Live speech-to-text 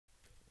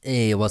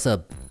Hey, what's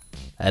up?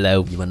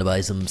 Hello. You wanna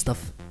buy some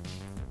stuff?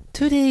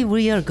 Today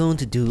we are going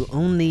to do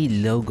only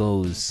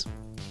logos.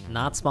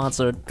 Not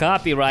sponsored.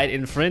 Copyright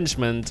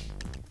infringement.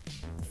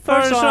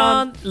 First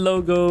round.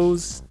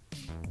 Logos.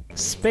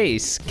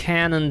 Space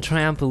Cannon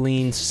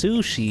Trampoline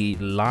Sushi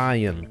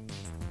Lion.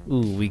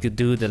 Ooh, we could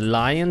do the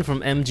lion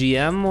from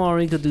MGM or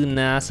we could do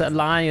NASA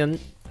Lion.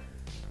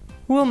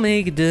 We'll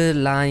make the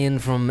lion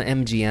from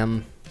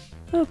MGM.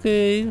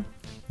 Okay.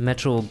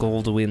 Metro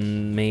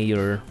Goldwyn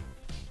Mayer.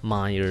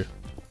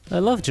 I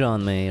love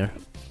John Mayer.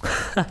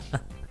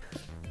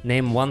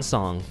 Name one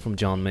song from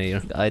John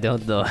Mayer. I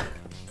don't know.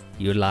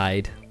 You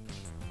lied.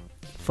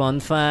 Fun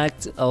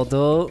fact,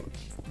 although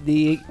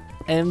the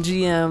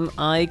MGM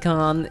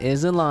icon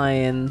is a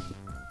lion,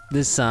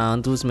 the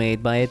sound was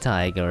made by a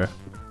tiger.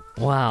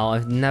 Wow,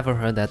 I've never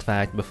heard that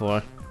fact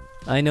before.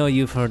 I know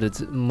you've heard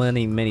it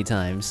many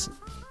times,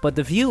 but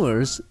the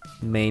viewers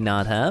may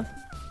not have.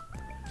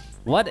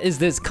 What is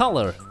this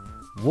color?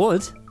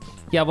 Wood?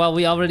 Yeah, well,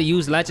 we already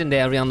used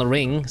Legendary on the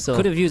ring, so...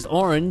 Could have used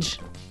orange.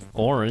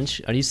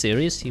 Orange? Are you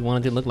serious? You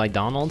wanted to look like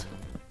Donald?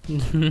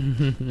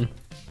 You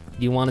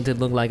wanted to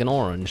look like an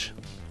orange?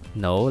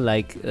 No,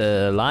 like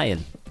a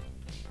lion.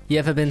 You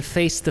ever been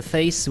face to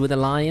face with a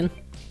lion?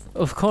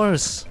 Of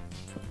course.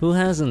 Who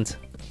hasn't?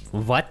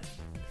 What?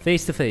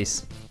 Face to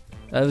face?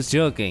 I was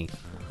joking.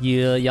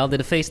 Y'all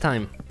did a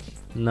FaceTime?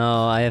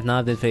 No, I have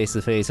not been face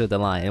to face with a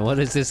lion. What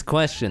is this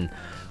question?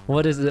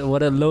 What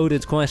a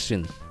loaded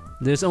question.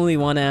 There's only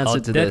one answer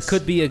to this. That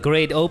could be a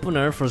great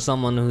opener for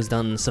someone who's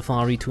done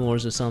safari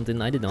tours or something.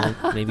 I don't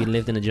know. Maybe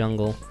lived in a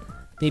jungle.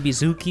 Maybe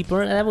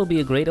zookeeper. That would be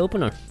a great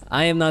opener.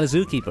 I am not a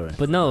zookeeper.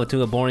 But no,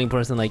 to a boring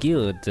person like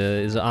you, it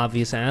is an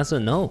obvious answer.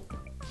 No.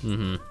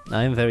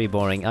 I am very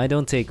boring. I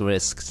don't take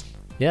risks.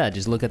 Yeah,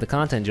 just look at the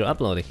content you're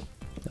uploading.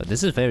 Oh,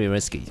 this is very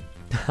risky.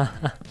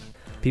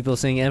 People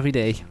sing every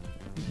day.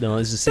 No,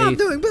 this is safe. I'm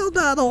doing build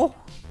battle.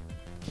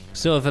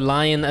 So if a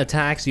lion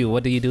attacks you,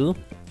 what do?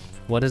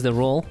 What is the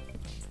role?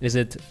 Is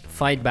it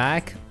fight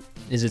back?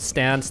 Is it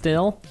stand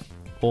still?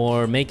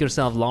 Or make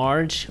yourself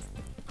large?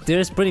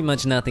 There's pretty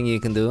much nothing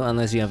you can do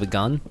unless you have a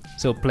gun.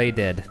 So play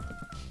dead.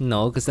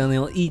 No, because then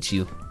he'll eat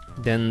you.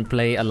 Then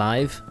play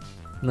alive.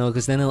 No,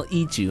 because then he'll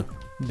eat you.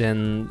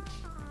 Then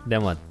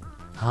what?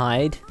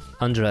 Hide.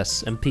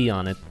 Undress and pee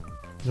on it.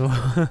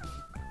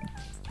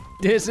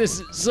 This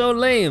is so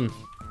lame.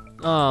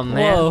 Oh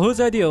man. Whoa, whose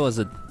idea was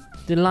it?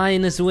 The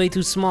lion is way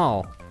too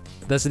small.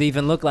 Does it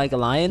even look like a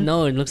lion?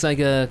 No, it looks like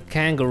a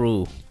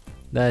kangaroo.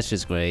 That's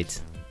just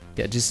great.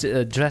 Yeah, just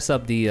dress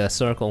up the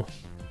circle.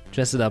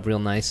 Dress it up real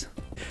nice.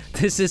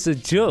 This is a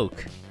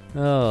joke.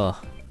 Oh,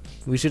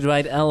 we should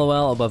write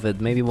LOL above it.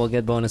 Maybe we'll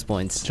get bonus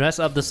points. Dress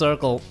up the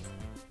circle.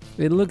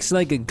 It looks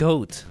like a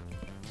goat.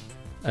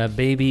 A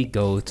baby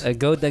goat. A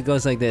goat that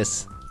goes like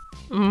this.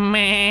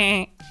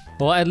 Meh.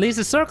 Well, at least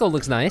the circle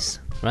looks nice,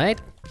 right?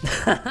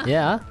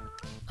 Yeah,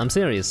 I'm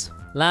serious.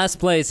 Last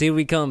place, here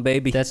we come,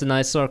 baby. That's a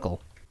nice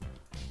circle.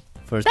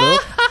 First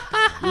poop.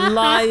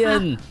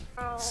 Lion.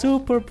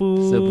 Super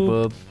poop. Super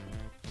poop.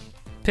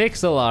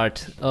 Pixel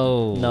art.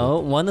 Oh. No,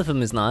 one of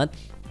them is not.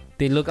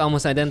 They look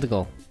almost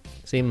identical.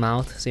 Same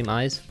mouth, same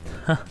eyes.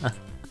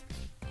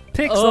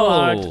 Pixel Oh.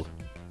 art.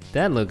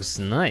 That looks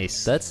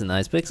nice. That's a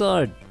nice pixel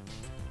art.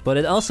 But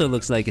it also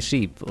looks like a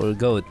sheep or a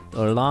goat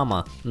or a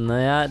llama.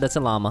 Yeah, that's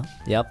a llama.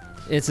 Yep.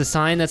 It's a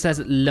sign that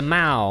says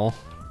Lamau.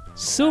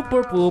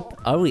 Super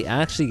poop. Are we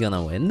actually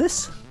gonna win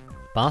this?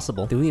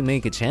 Possible. Do we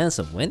make a chance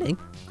of winning?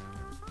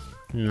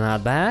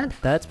 Not bad.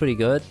 That's pretty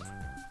good.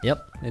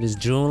 Yep. It is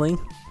drooling.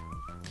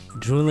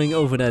 Drooling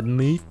over that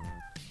meat.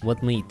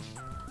 What meat?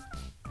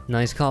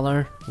 Nice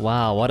color.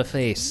 Wow, what a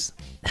face.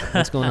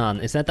 What's going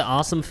on? Is that the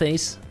awesome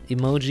face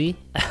emoji?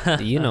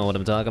 You know what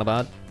I'm talking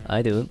about.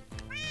 I do.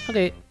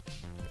 Okay.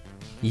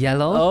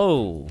 Yellow.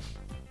 Oh.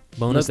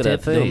 Bonus look at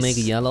tip, that don't face. make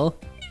it yellow.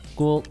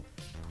 Cool.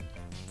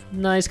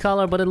 Nice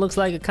color, but it looks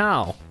like a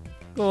cow.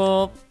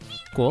 Cool.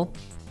 Cool.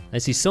 I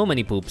see so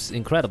many poops.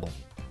 Incredible.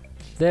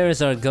 There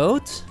is our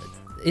goat.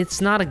 It's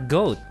not a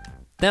goat.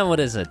 Then what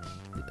is it?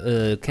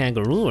 A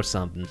kangaroo or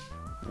something.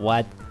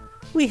 What?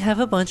 We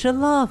have a bunch of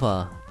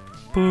lava.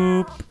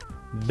 Poop.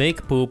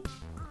 Big poop.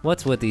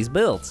 What's with these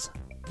builds?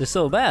 They're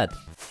so bad.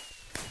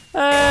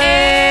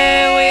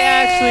 Hey, we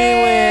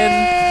actually win!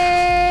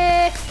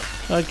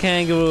 Our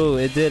kangaroo,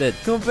 it did it.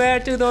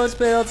 Compared to those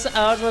builds,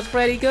 ours was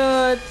pretty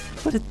good.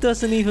 But it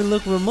doesn't even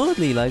look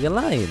remotely like a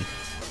lion.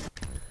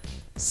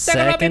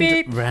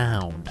 Second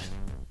round.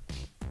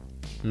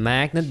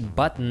 Magnet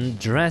button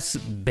dress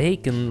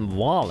bacon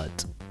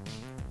wallet.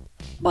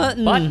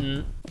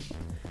 Button.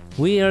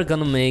 We are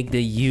gonna make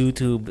the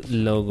YouTube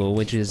logo,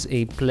 which is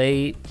a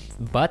play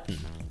button.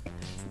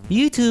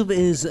 YouTube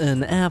is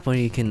an app where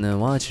you can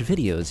watch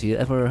videos. You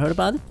ever heard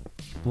about it?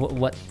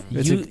 What?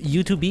 It's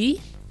YouTube?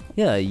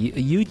 Yeah,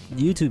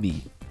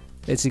 YouTube.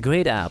 It's a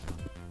great app.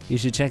 You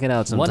should check it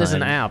out sometime. What is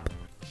an app?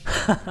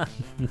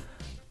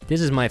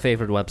 This is my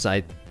favorite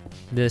website.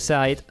 The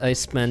site I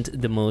spent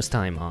the most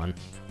time on.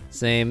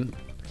 Same.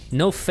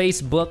 No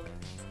Facebook,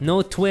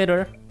 no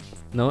Twitter,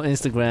 No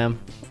Instagram.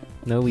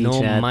 No WeChat.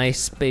 no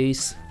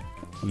MySpace.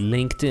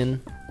 LinkedIn.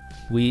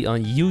 We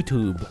on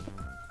YouTube.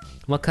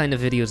 What kind of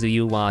videos do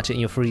you watch in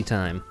your free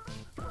time?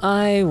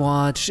 I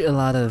watch a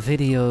lot of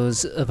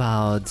videos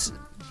about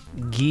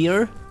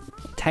gear,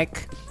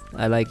 tech.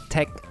 I like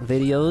tech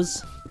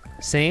videos.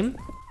 Same?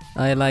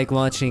 I like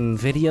watching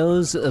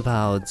videos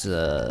about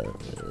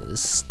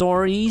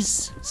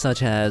stories,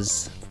 such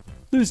as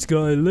this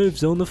guy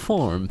lives on the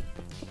farm.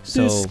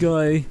 So, This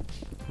guy.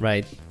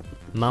 right.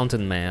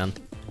 Mountain Man.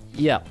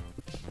 Yeah.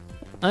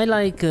 I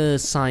like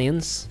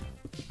science.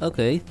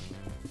 Okay.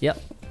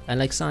 Yep. I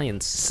like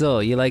science. So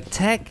you like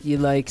tech, you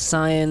like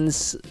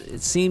science.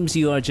 It seems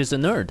you are just a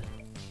nerd.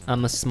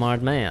 I'm a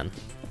smart man.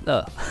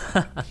 Oh.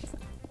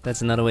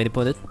 That's another way to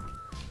put it.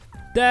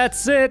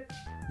 That's it!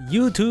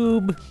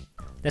 YouTube!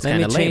 That's Let me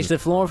kinda lame. change the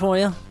floor for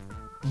you.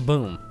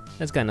 Boom.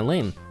 That's kinda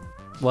lame.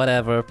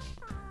 Whatever.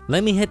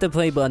 Let me hit the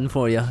play button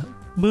for you.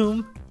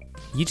 Boom.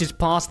 You just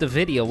paused the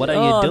video, what are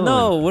Oh you doing?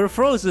 no, we're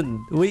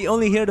frozen. We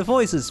only hear the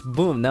voices.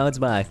 Boom, now it's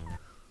back.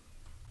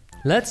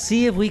 Let's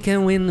see if we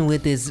can win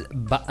with this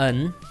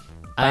button.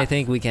 I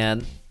think we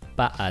can.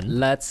 Button.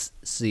 Let's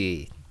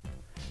see.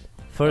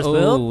 First Oh,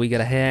 build. we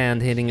got a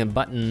hand hitting a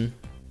button.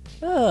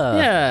 Ah,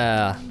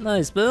 Yeah.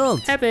 nice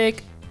build.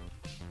 Epic.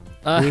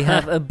 We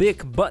have a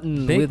big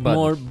button Big with button.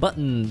 more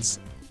buttons.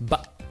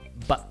 But.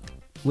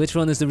 Which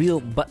one is the real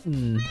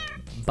button?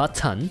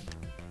 Button.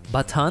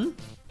 Button?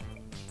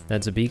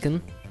 That's a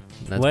beacon.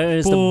 That's Where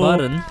is the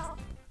button?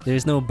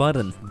 There's no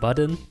button.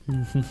 button.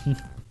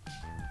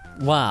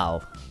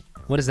 Wow.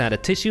 What is that? A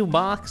tissue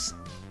box?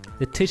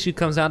 The tissue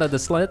comes out of the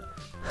slit.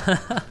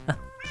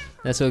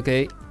 That's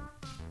okay.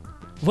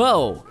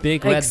 Whoa!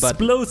 Big red button.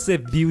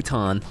 Explosive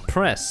buton.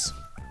 Press.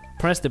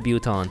 Press the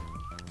button.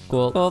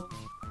 Cool. Oh,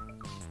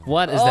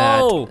 What is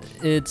Oh!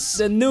 that? It's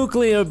the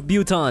nuclear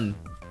buton.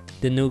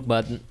 the nuke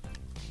button.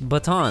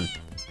 Baton.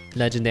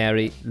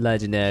 Legendary.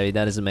 Legendary.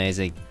 That is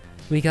amazing.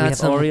 We got have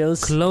some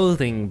Oreos.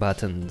 clothing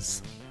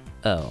buttons.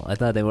 Oh, I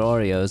thought they were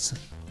Oreos.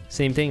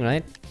 Same thing,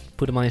 right?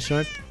 Put them on your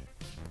shirt.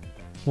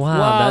 Wow,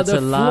 Wow, that's the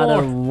a lot floor.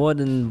 of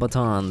wooden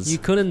batons. You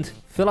couldn't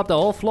fill up the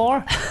whole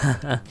floor?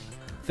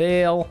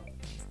 Fail.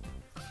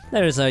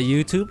 There's our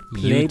YouTube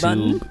play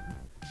button.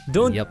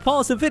 Don't Yep.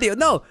 pause the video.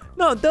 No,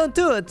 no, don't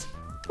do it.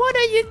 What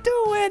are you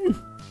doing?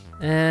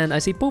 And I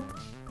see poop.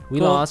 We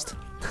Cool. lost.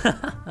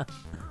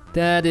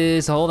 That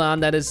is, hold on,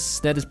 that is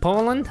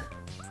Poland?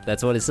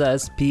 That's what it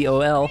says.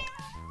 P-O-L.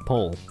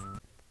 Pole.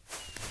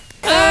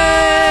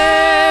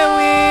 Hey,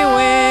 we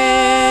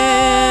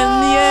win!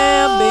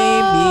 Yeah,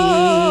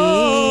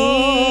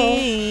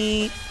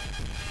 baby!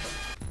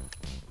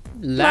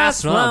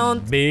 Last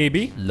round,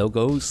 baby.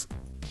 Logos.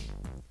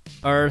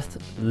 Earth,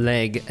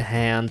 leg,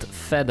 hand,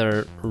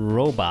 feather,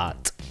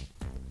 robot.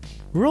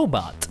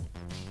 Robot.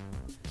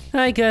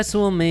 I guess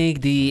we'll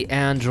make the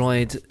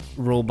android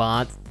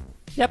robot.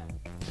 Yep.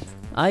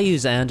 I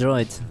use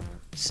Android.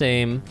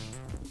 Same.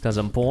 Cause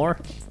I'm poor.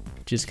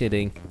 Just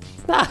kidding.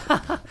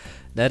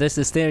 That is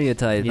the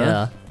stereotype, huh?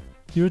 Yeah.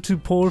 You're too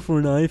poor for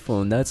an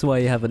iPhone. That's why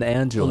you have an Only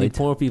Android.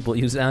 poor people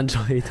use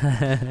Android.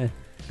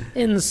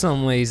 In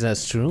some ways,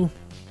 that's true.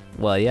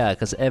 Well, yeah,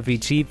 because every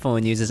cheap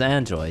phone uses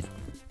Android.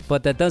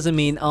 But that doesn't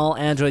mean all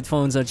Android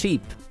phones are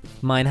cheap.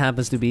 Mine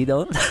happens to be,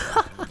 though.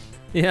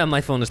 Yeah,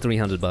 my phone is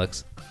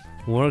 $300.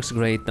 Works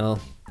great though.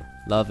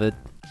 Love it.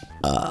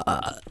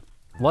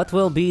 What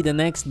will be the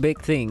next big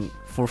thing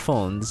for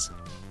phones?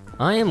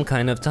 I am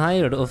kind of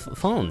tired of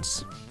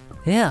phones.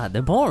 Yeah,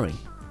 they're boring.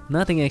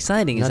 Nothing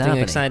exciting is Nothing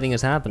happening. exciting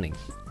is happening.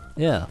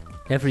 Yeah.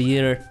 Every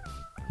year,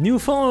 new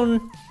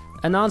phone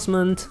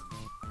announcement.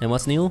 And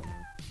what's new?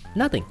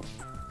 Nothing.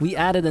 We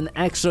added an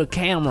extra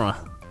camera.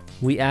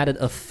 We added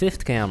a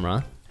 5th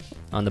camera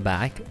on the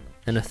back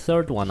and a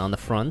 3rd one on the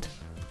front.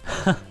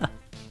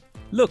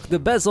 Look, the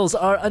bezels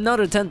are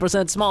another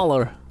 10%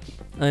 smaller.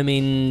 I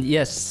mean,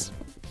 yes,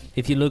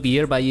 if you look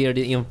year by year,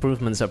 the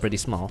improvements are pretty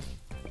small.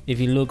 If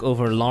you look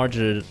over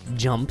larger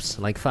jumps,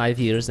 like 5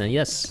 years, then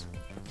yes,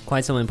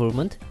 quite some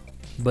improvement.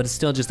 But it's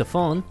still just a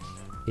phone.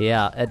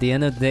 Yeah, at the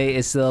end of the day,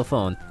 it's still a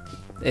phone.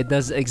 It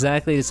does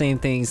exactly the same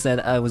things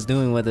that I was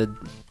doing with it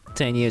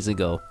 10 years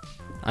ago.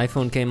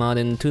 iPhone came out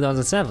in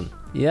 2007.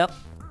 Yep.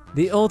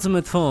 The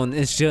ultimate phone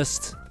is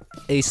just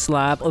a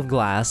slab of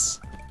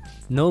glass,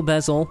 no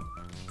bezel,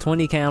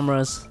 20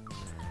 cameras.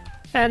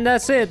 And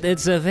that's it.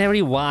 It's a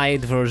very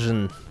wide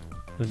version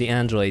of the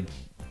Android.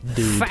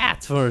 Dude.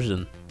 Fat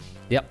version.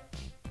 Yep.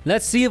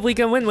 Let's see if we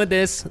can win with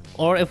this,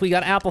 or if we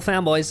got Apple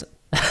fanboys.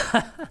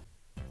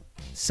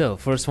 So,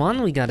 first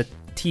one, we got a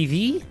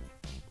TV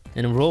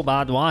and a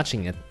robot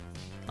watching it.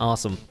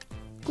 Awesome.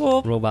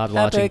 Cool. Robot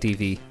watching Epic.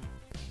 TV.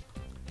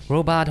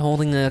 Robot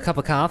holding a cup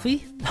of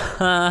coffee.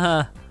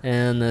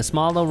 And a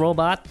smaller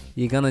robot.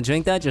 You gonna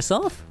drink that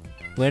yourself?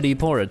 Where do you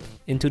pour it?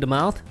 Into the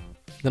mouth?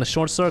 Gonna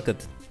short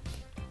circuit.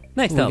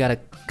 Next We up, got a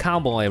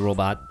cowboy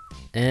robot.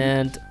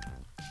 And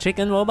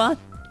chicken robot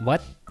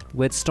what?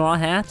 with straw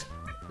hat.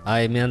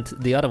 I meant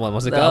the other one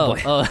was a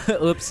cowboy. Oh,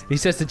 oops. He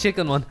says the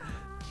chicken one.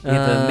 We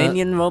have a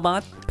minion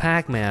robot.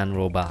 Pac-Man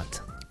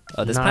robot.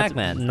 Oh, this Not-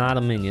 Pac-Man. Not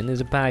a minion,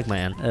 it's a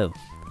Pac-Man. Oh.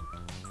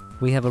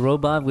 We have a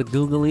robot with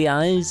googly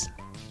eyes.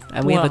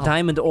 And we have a Wow.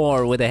 diamond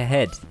ore with a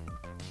head.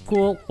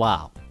 Cool.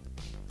 Wow.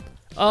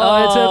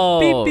 Oh, it's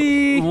a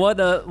pee-pee.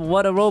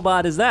 What a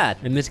robot is that?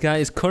 And this guy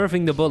is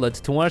curving the bullet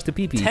towards the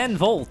pee-pee. 10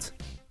 volt.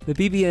 The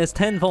PP is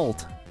 10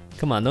 volt.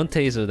 Come on, don't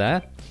taser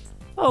that.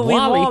 Oh,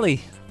 Wally.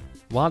 Wally.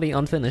 Wally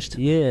unfinished.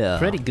 Yeah.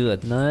 Pretty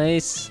good.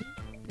 Nice.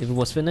 If it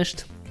was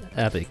finished,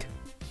 epic.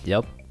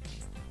 Yep.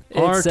 It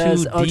R2D2.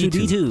 says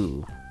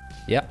R2D2.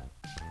 Yeah,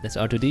 that's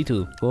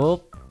R2D2.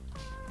 Cool.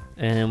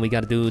 And we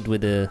gotta do it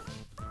with the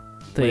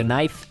With a thing.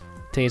 knife.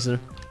 Taser.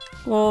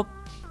 Cool.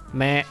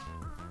 Meh.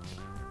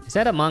 Is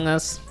that Among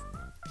Us?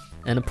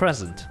 And a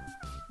present.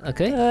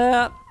 Okay,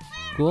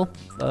 cool.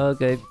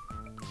 Okay.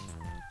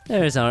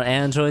 There's our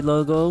Android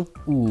logo.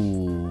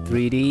 Ooh.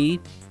 3D.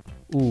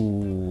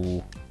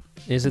 Ooh.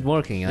 Is it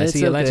working? I It's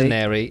see a okay.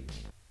 legendary.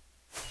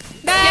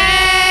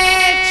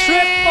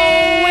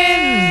 Triple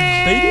win,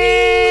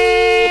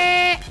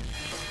 baby!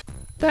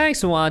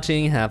 Thanks for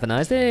watching. Have a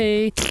nice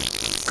day.